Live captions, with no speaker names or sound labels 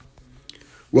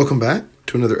Welcome back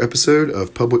to another episode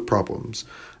of Public Problems.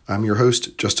 I'm your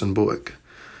host, Justin Bullock.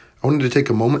 I wanted to take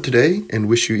a moment today and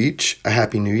wish you each a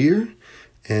Happy New Year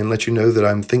and let you know that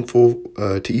I'm thankful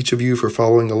to each of you for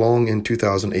following along in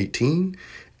 2018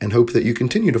 and hope that you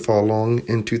continue to follow along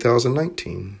in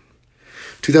 2019.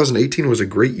 2018 was a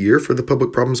great year for the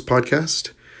Public Problems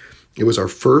podcast. It was our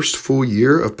first full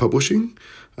year of publishing,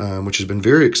 which has been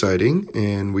very exciting,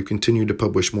 and we've continued to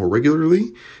publish more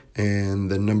regularly, and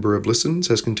the number of listens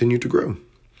has continued to grow.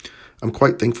 I'm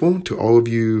quite thankful to all of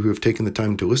you who have taken the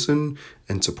time to listen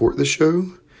and support this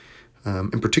show.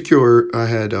 In particular, I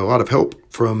had a lot of help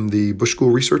from the Bush School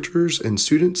researchers and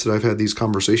students that I've had these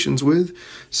conversations with,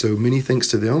 so many thanks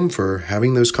to them for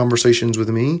having those conversations with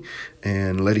me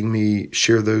and letting me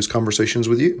share those conversations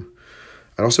with you.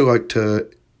 I'd also like to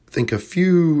thank a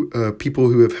few people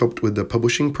who have helped with the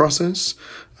publishing process.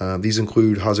 These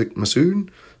include Hazik Masood,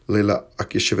 Leila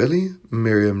Akishvili,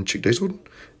 Miriam Chikdesod,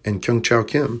 and Kyung Chao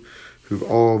Kim, who've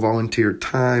all volunteered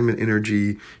time and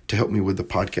energy to help me with the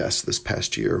podcast this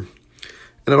past year.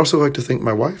 And I'd also like to thank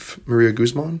my wife, Maria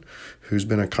Guzman, who's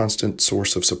been a constant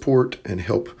source of support and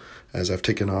help as I've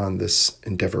taken on this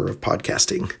endeavor of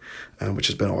podcasting, which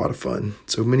has been a lot of fun.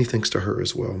 So many thanks to her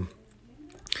as well.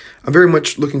 I'm very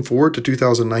much looking forward to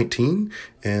 2019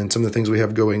 and some of the things we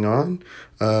have going on.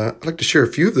 I'd like to share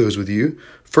a few of those with you.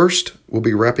 First, we'll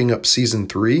be wrapping up Season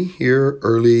 3 here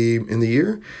early in the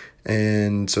year,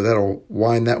 and so that'll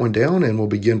wind that one down, and we'll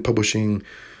begin publishing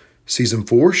Season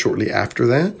 4 shortly after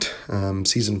that.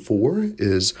 Season 4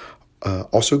 is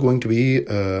also going to be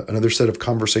another set of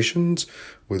conversations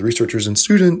with researchers and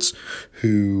students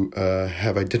who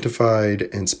have identified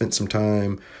and spent some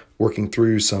time working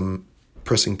through some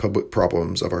pressing public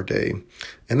problems of our day.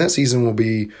 And that season will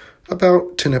be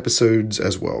about 10 episodes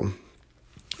as well.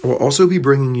 I will also be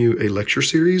bringing you a lecture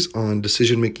series on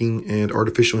decision-making and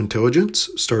artificial intelligence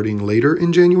starting later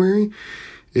in January.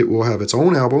 It will have its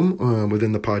own album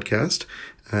within the podcast,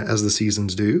 as the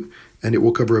seasons do, and it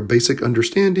will cover a basic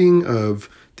understanding of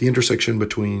the intersection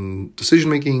between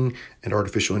decision-making and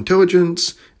artificial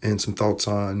intelligence, and some thoughts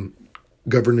on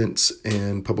governance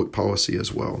and public policy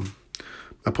as well.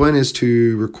 My plan is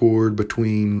to record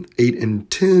between 8 and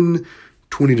 10,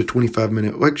 20 to 25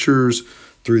 minute lectures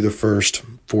through the first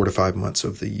 4 to 5 months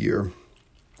of the year.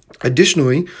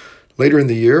 Additionally, later in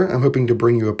the year, I'm hoping to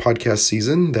bring you a podcast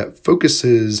season that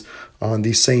focuses on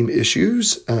these same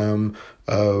issues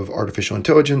of artificial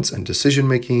intelligence and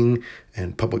decision-making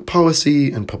and public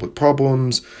policy and public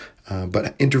problems,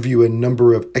 but interview a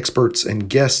number of experts and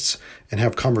guests and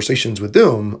have conversations with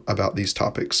them about these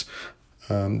topics.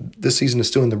 This season is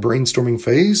still in the brainstorming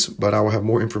phase, but I will have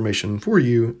more information for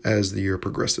you as the year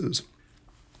progresses.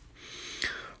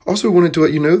 Also wanted to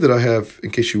let you know that I have,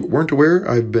 in case you weren't aware,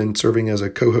 I've been serving as a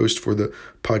co-host for the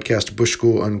podcast Bush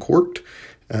School Uncorked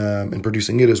and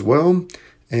producing it as well.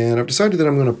 And I've decided that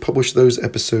I'm going to publish those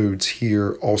episodes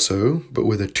here also, but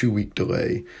with a 2-week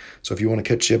delay. So if you want to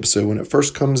catch the episode when it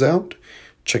first comes out,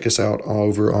 check us out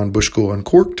over on Bush School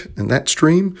Uncorked in that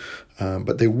stream,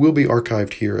 but they will be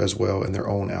archived here as well in their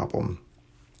own album.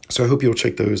 So I hope you'll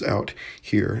check those out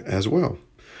here as well.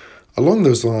 Along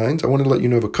those lines, I want to let you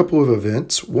know of a couple of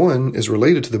events. One is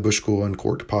related to the Bush School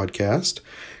Uncorked podcast.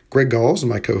 Greg Galls is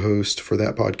my co-host for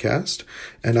that podcast,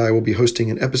 and I will be hosting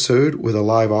an episode with a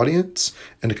live audience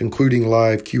and a concluding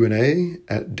live Q&A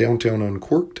at Downtown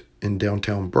Uncorked in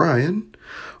downtown Bryan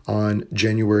on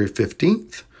January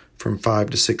 15th from 5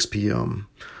 to 6 p.m.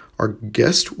 Our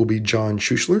guest will be John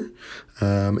Schuessler,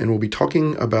 and we'll be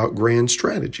talking about grand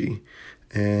strategy.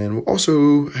 And we'll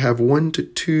also have 1 to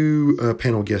 2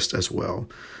 panel guests as well.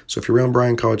 So if you're around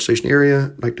Bryan College Station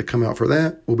area, like to come out for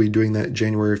that, we'll be doing that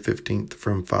January 15th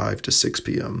from 5 to 6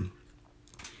 p.m.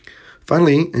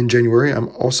 Finally, in January, I'm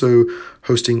also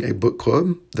hosting a book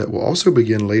club that will also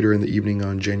begin later in the evening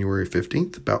on January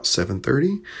 15th, about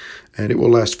 7:30, and it will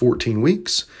last 14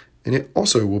 weeks, and it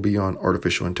also will be on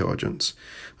artificial intelligence.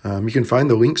 You can find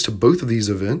the links to both of these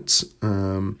events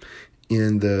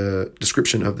in the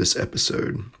description of this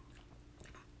episode.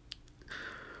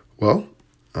 Well,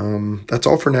 that's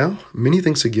all for now. Many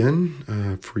thanks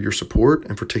again for your support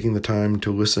and for taking the time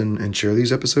to listen and share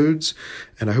these episodes.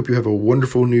 And I hope you have a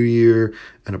wonderful new year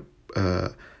and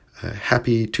a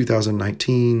happy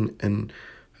 2019 and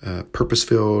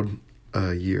purpose-filled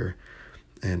year.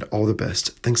 And all the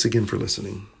best. Thanks again for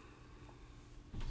listening.